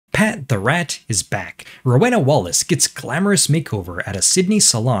Pat the Rat is back. Rowena Wallace gets glamorous makeover at a Sydney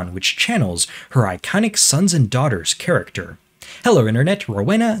salon which channels her iconic Sons and Daughters character. Hello Internet,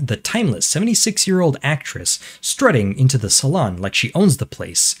 Rowena, the timeless 76-year-old actress, strutting into the salon like she owns the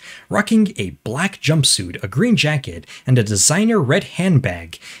place, rocking a black jumpsuit, a green jacket, and a designer red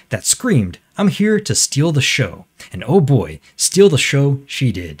handbag that screamed, "I'm here to steal the show." And oh boy, steal the show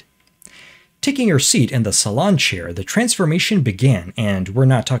she did. Taking her seat in the salon chair, the transformation began, and we're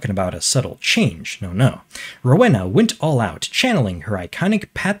not talking about a subtle change, no. Rowena went all out, channeling her iconic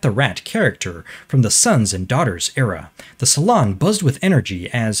Pat the Rat character from the Sons and Daughters era. The salon buzzed with energy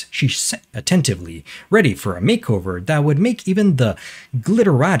as she sat attentively, ready for a makeover that would make even the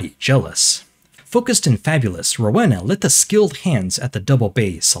glitterati jealous. Focused and fabulous, Rowena let the skilled hands at the Double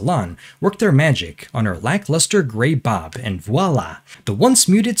Bay salon work their magic on her lackluster gray bob, and voila! The once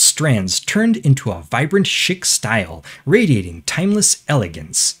muted strands turned into a vibrant chic style, radiating timeless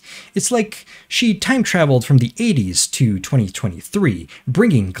elegance. It's like she time-traveled from the 80s to 2023,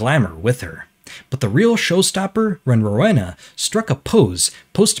 bringing glamour with her. But the real showstopper, when Rowena struck a pose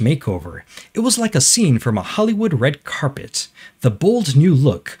post-makeover, it was like a scene from a Hollywood red carpet. The bold new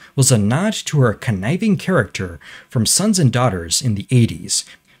look was a nod to her conniving character from Sons and Daughters in the 80s,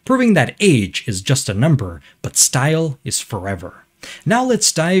 proving that age is just a number, but style is forever. Now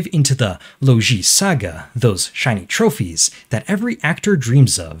let's dive into the Logis saga, those shiny trophies that every actor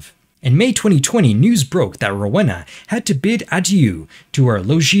dreams of. In May 2020, news broke that Rowena had to bid adieu to her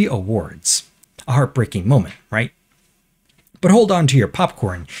Logis Awards. A heartbreaking moment, right? But hold on to your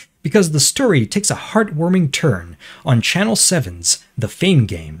popcorn, because the story takes a heartwarming turn on Channel 7's The Fame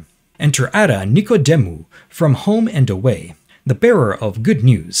Game. Enter Ada Nicodemu from Home and Away, the bearer of good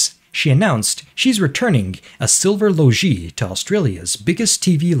news. She announced she's returning a silver Logis to Australia's biggest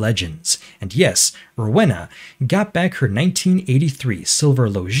TV legends. And yes, Rowena got back her 1983 silver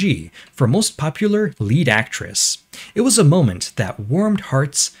Logis for Most Popular Lead Actress. It was a moment that warmed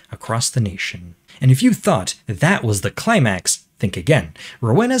hearts across the nation. And if you thought that was the climax, think again.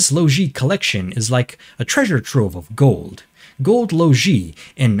 Rowena's Logis collection is like a treasure trove of gold. Gold Logis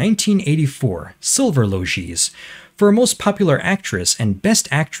in 1984, silver Logis for Most Popular Actress and Best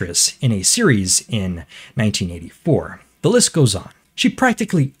Actress in a Series in 1984. The list goes on. She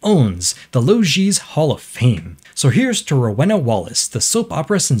practically owns the Logis Hall of Fame. So here's to Rowena Wallace, the soap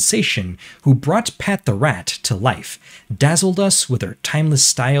opera sensation who brought Pat the Rat to life, dazzled us with her timeless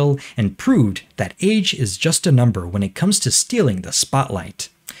style, and proved that age is just a number when it comes to stealing the spotlight.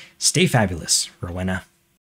 Stay fabulous, Rowena.